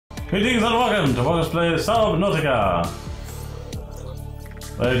Greetings and welcome to Let's Play Subnautica!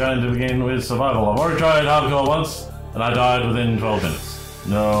 We're going to begin with survival. I've already tried hardcore once, and I died within 12 minutes.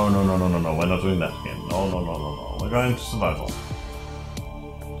 No, we're not doing that again. No. We're going to survival.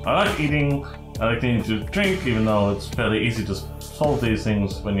 I like eating, I like needing to drink, even though it's fairly easy to solve these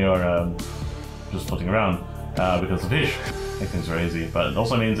things when you're just floating around, because the fish make things very easy. But it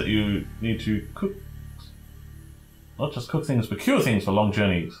also means that you need to cook, not just cook things, but cure things for long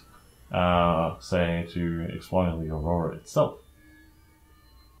journeys. Say, to exploring the Aaaaaa itself.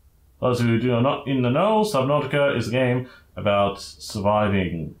 Those who are not in the know, Subnautica is a game about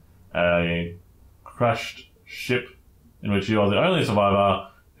surviving a crashed ship in which you are the only survivor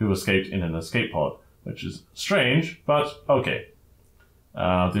who escaped in an escape pod, which is strange, but okay.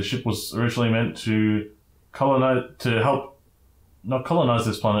 This ship was originally meant to help, not colonize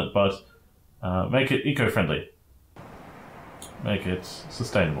this planet, but make it eco-friendly. Make it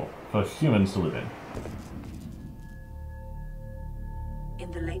sustainable for humans to live in.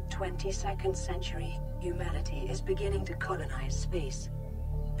 In the late 22nd century, humanity is beginning to colonize space.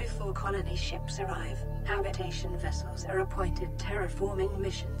 Before colony ships arrive, habitation vessels are appointed terraforming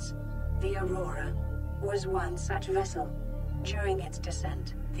missions. The Aaaaaa was one such vessel. During its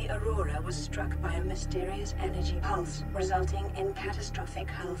descent, the Aaaaaa was struck by a mysterious energy pulse, resulting in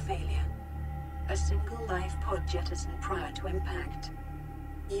catastrophic hull failure. A single life pod jettisoned prior to impact.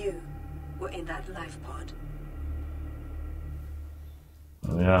 You were in that life pod.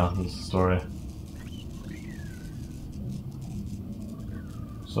 Oh yeah, this is the story.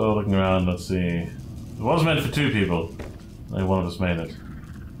 So looking around, let's see. It was meant for 2 people. Only one of us made it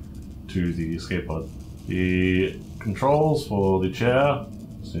to the escape pod. The controls for the chair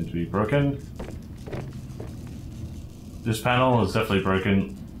seem to be broken. This panel is definitely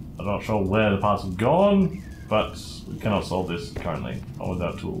broken. I'm not sure where the parts have gone, but we cannot solve this currently, not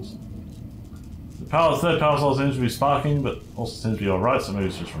without tools. The third power source seems to be sparking, but also seems to be alright, so maybe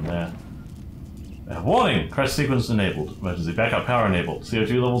it's just from there. Warning! Crash sequence enabled. Emergency backup power enabled.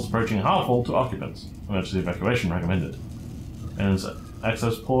 CO2 levels approaching half full to occupants. Emergency evacuation recommended. Maintenance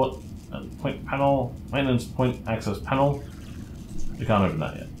access port and point panel. Maintenance point access panel. We can't open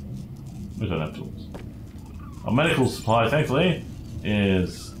that yet. We don't have tools. Our medical supply, thankfully,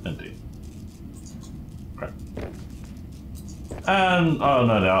 is empty. Crap. And, oh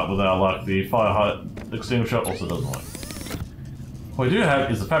no doubt, without luck, the fire height extinguisher also doesn't work. What we do have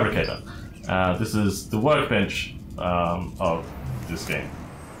is the fabricator. This is the workbench of this game.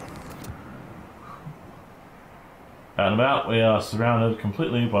 Out and about, we are surrounded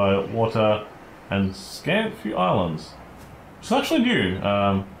completely by water and scant few islands. It's actually new.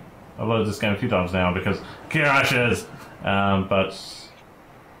 I've loaded this game a few times now because crashes, but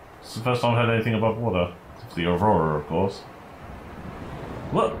it's the first time I've had anything above water. It's the Aaaaaa, of course.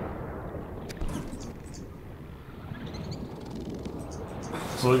 Look!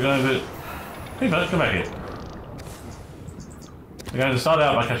 So we're going to... Hey, bud, come back here. We're going to start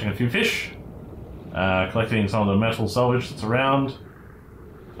out by catching a few fish, collecting some of the metal salvage that's around,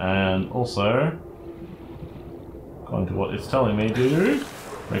 and also, according to what it's telling me to,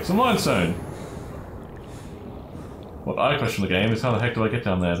 make some limestone. What I question the game is how the heck do I get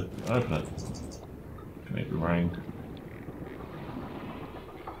down there to open it? Can make it rain.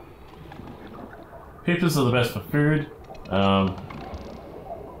 Peepers are the best for food.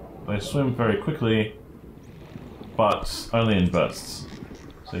 They swim very quickly, but only in bursts,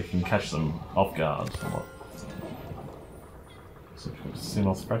 so you can catch them off guard somewhat. So if you see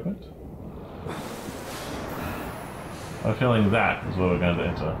moth fragment, I have a feeling that is where we're going to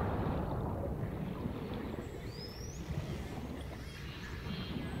enter.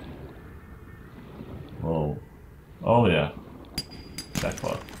 Whoa! Oh yeah,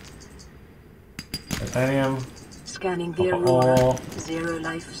 jackpot. Titanium. Scanning the Aaaaaa. 0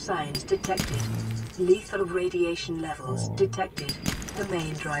 life signs detected. Lethal radiation levels detected. The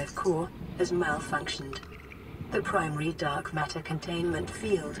main drive core has malfunctioned. The primary dark matter containment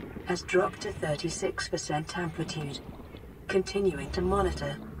field has dropped to 36% amplitude. Continuing to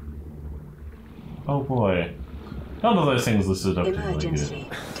monitor. Oh boy. None of those things listed up. Emergency.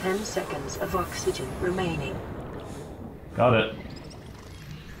 10 seconds of oxygen remaining. Got it.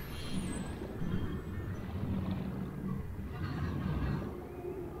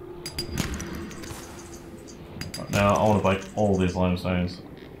 Now I want to break all these limestones.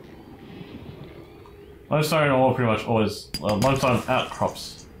 Limestone ore pretty much always, limestone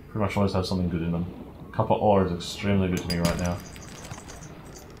outcrops pretty much always have something good in them. Copper ore is extremely good to me right now.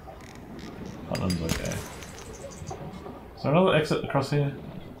 Platinum's okay. Is there another exit across here?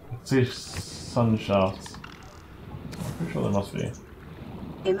 I can see sun shafts. I'm pretty sure there must be.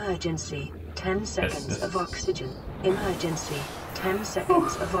 Emergency. 10 seconds of oxygen. Emergency. 10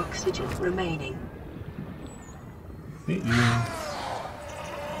 seconds of oxygen remaining.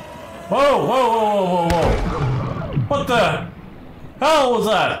 Whoa, whoa, whoa, whoa, whoa, whoa! What the hell was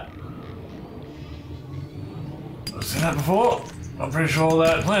that? I've seen that before. I'm pretty sure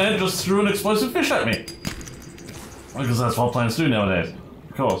that plant just threw an explosive fish at me. Because that's what plants do nowadays.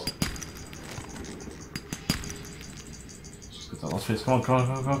 Of course. Just get that last piece. Come on, come on,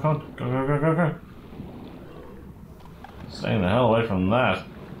 come on, come on, come on. Go, go, go, go, go. Staying the hell away from that.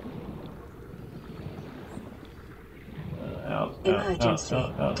 Emergency.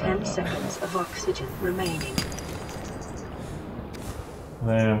 10 seconds of oxygen remaining.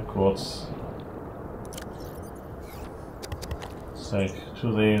 There, quartz. Let's take 2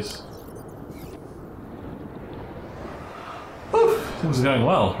 of these. Whew, things are going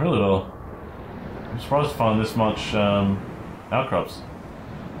well, really well. I'm surprised to find this much outcrops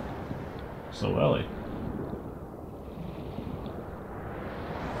so early.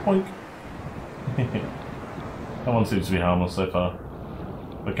 Boink. That one seems to be harmless so far.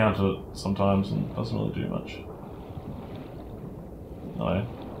 I counter it sometimes and doesn't really do much. Hello.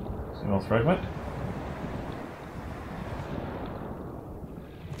 Single fragment.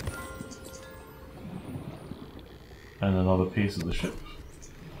 And another piece of the ship.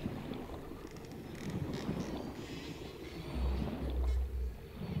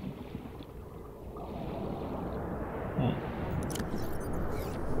 Oh,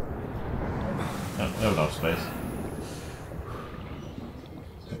 there was enough space.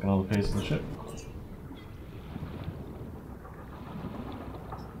 Take another piece of the ship.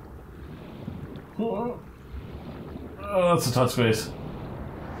 Oh, that's a tight squeeze.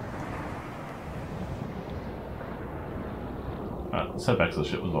 Alright, let's head back to the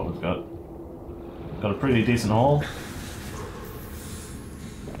ship with what we've got. Got a pretty decent haul.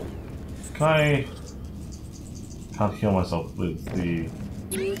 Can I... Can't heal myself with the...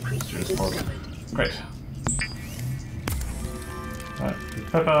 Great. Alright,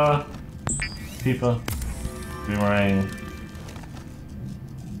 pepper, peeper, boomerang.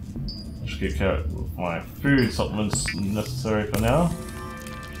 I should keep care of my food supplements necessary for now.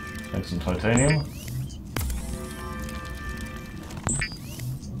 Take some titanium.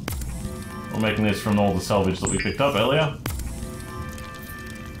 We're making this from all the salvage that we picked up earlier.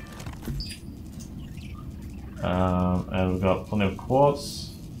 And we've got plenty of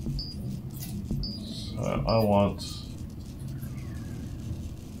quartz. So I want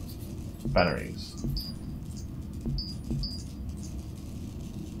batteries.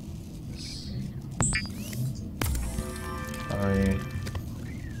 Battery.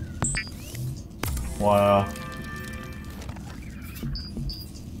 Wire.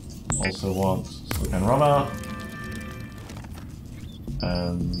 Also want silicon rubber.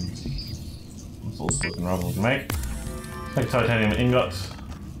 And that's all silicon rubber we can make. Take titanium ingot.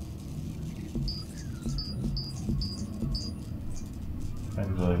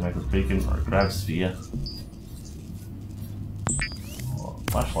 Maybe make a beacon or a grab sphere. Or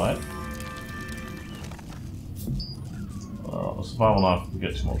a flashlight. A survival knife, we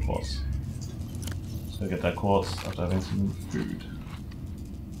get 2 more quartz. So get that quartz after having some food.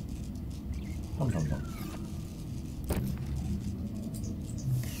 Dum dum dum.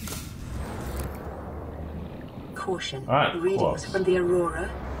 Caution. Right, Readings quartz. from the Aaaaaa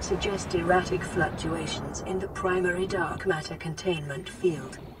suggest erratic fluctuations in the primary dark matter containment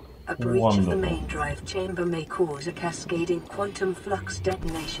field. A breach of the main drive chamber may cause a cascading quantum flux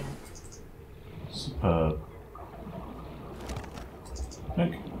detonation. Superb.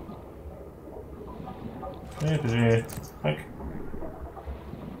 Think. Think.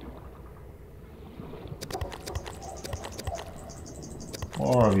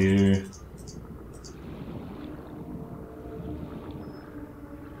 More of you.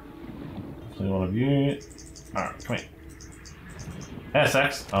 One of you. Alright, come here.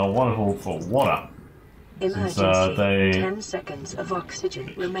 SX are wonderful for water. Emergency. Since they 10 seconds of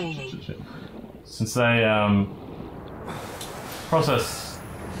oxygen remaining. Since they process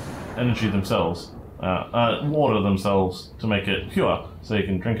energy themselves, water themselves to make it pure, so you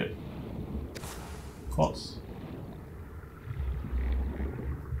can drink it. Quartz.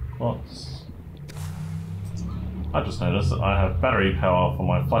 Quartz. I just noticed that I have battery power for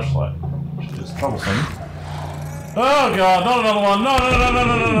my flashlight, which is troublesome. Oh god, not another one! No, no, no, no,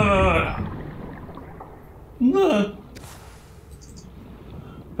 no, no, no, no, no!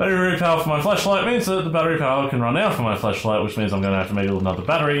 Battery power for my flashlight means that the battery power can run out for my flashlight, which means I'm going to have to make another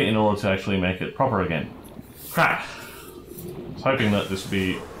battery in order to actually make it proper again. Crap! I was hoping that this would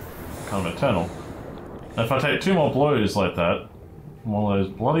be kind of eternal. And if I take 2 more blows like that, one of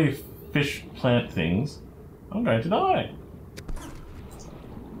those bloody fish plant things, I'm going to die.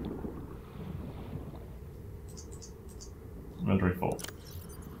 Inventory full.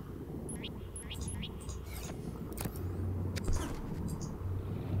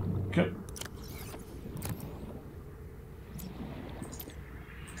 Okay.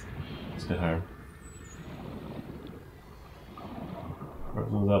 Let's get home.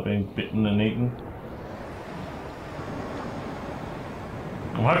 Without being bitten and eaten.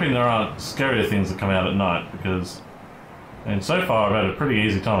 I'm hoping there aren't scarier things that come out at night because, and so far I've had a pretty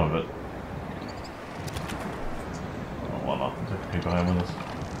easy time of it. Oh, why not? I'll take the people home with us.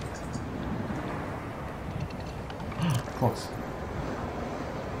 Clocks.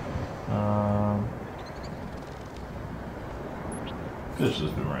 This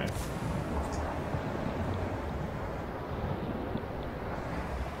has been rain.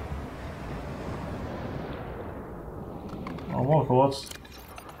 Oh, more quartz.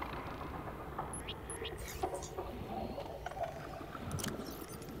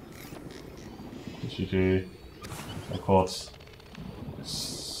 GG. More quartz.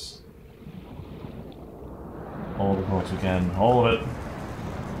 All the quartz again. All of it.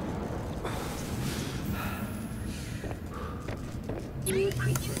 New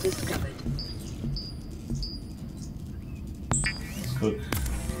creature discovered. Let's cook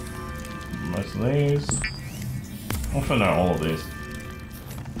most of these. I'm sure not all of these.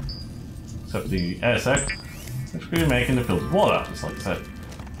 Except the ASX, which we make into filtered water, just like I said.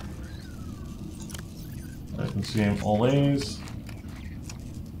 I consume all these.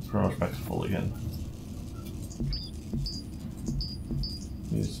 Pretty much back to full again.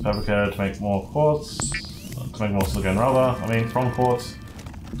 Use the fabricator to make more quartz. To make more silicone rubber, I mean from quartz.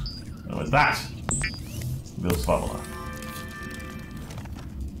 And with that, build survival life.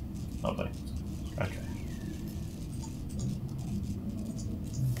 Lovely. Okay.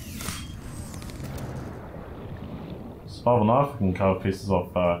 Survival knife, we can carve pieces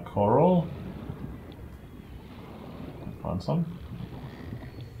off coral. Find some.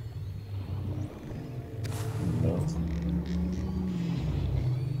 No.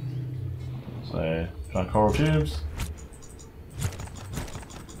 So, try coral tubes.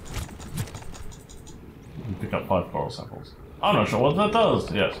 You can pick up 5 coral samples. I'm not sure what that does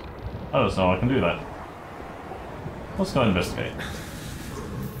yet. I just know I can do that. Let's go investigate.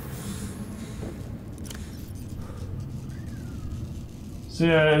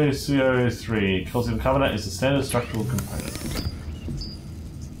 CO3. Calcium carbonate is the standard structural component.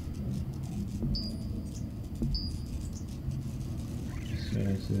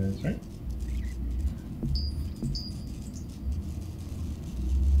 CO3.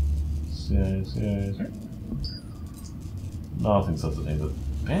 CO3. Nothing says it needs it.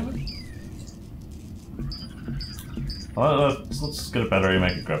 Damn it. Let's get a battery and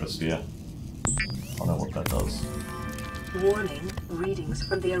make a gravisphere. I don't know what that does. Warning, readings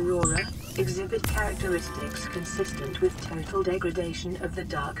from the Aurora exhibit characteristics consistent with total degradation of the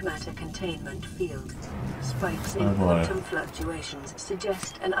dark matter containment field. Spikes in quantum fluctuations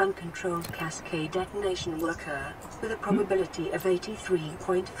suggest an uncontrolled cascade detonation will occur with a probability of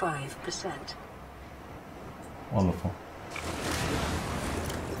 83.5%. Wonderful.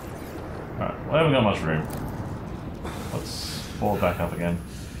 Alright, we haven't got much room. Let's pull it back up again.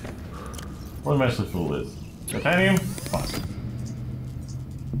 What are we mostly full with? Titanium? Fine.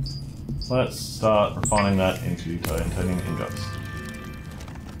 Let's start refining that into titanium ingots.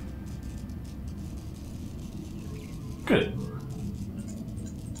 Good.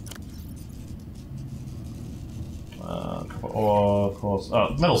 Copper ore, of course.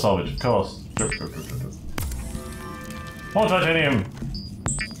 Oh, metal salvage, of course. More titanium!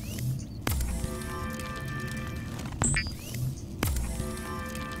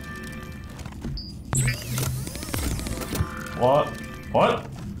 What? What?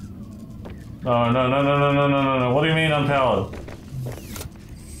 No. What do you mean unpowered?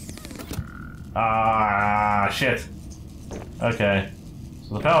 Ah, shit. Okay.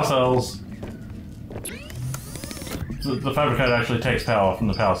 So the power cells... The fabricator actually takes power from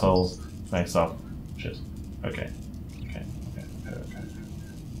the power cells to make stuff. Shit. Okay.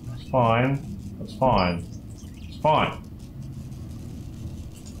 That's fine. That's fine. It's fine.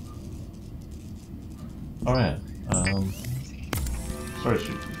 Oh man. Storage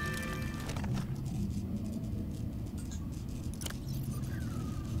chute.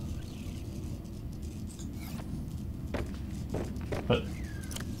 But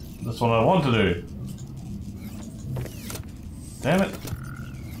that's what I want to do. Damn it.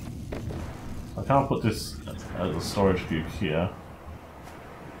 I can't put this as a storage cube here.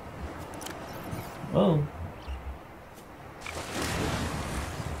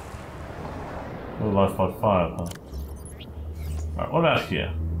 Oh, life pod 5, huh? Alright, what about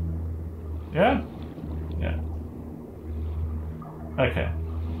here? Yeah? Yeah. Okay.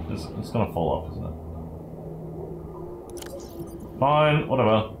 It's gonna fall off, isn't it? Fine,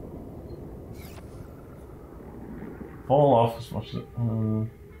 whatever. Fall off as much as it...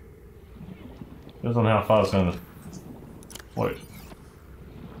 depends on how far it's going to float.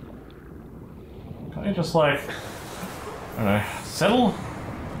 Can't you just like... I don't know, settle?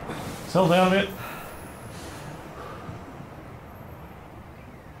 Settle down a bit?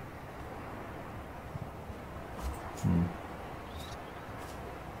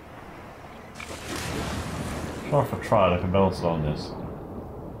 Sure, if I tried, I can balance it on this.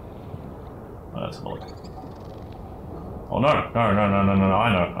 Let's have a look. Oh no! No, no, no, no, no, no, I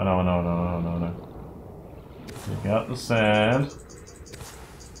know. Take out the sand.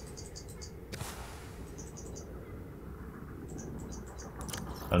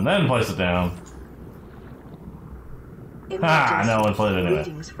 And then place it down. Ah, no one played it anyway.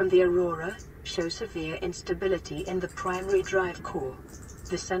 Readings from the Aaaaaa show severe instability in the primary drive core.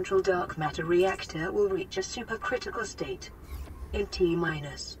 The central dark matter reactor will reach a supercritical state in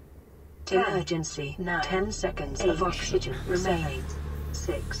T-minus. Emergency. 10 seconds of oxygen remaining.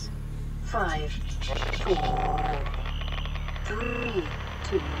 6, 5, 4, 3,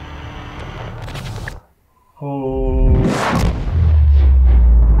 2. Oh.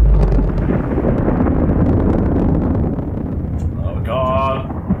 Oh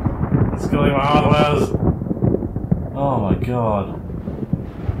god. It's killing my hardwares. Oh my god.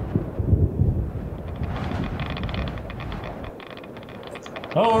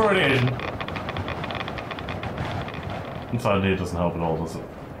 Oh, radiation. Inside here doesn't help at all, does it?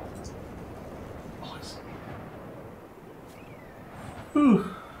 Whew.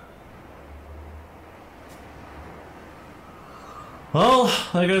 Well,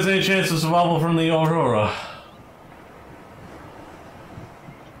 there goes any chance of survival from the Aaaaaa.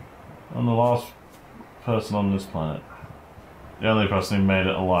 I'm the last person on this planet. The only person who made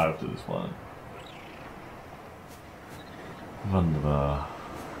it alive to this planet. Wunderbar.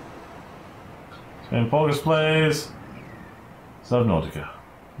 Spin Porgus plays Subnautica.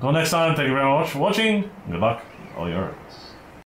 Until next time, thank you very much for watching. Good luck, all yours.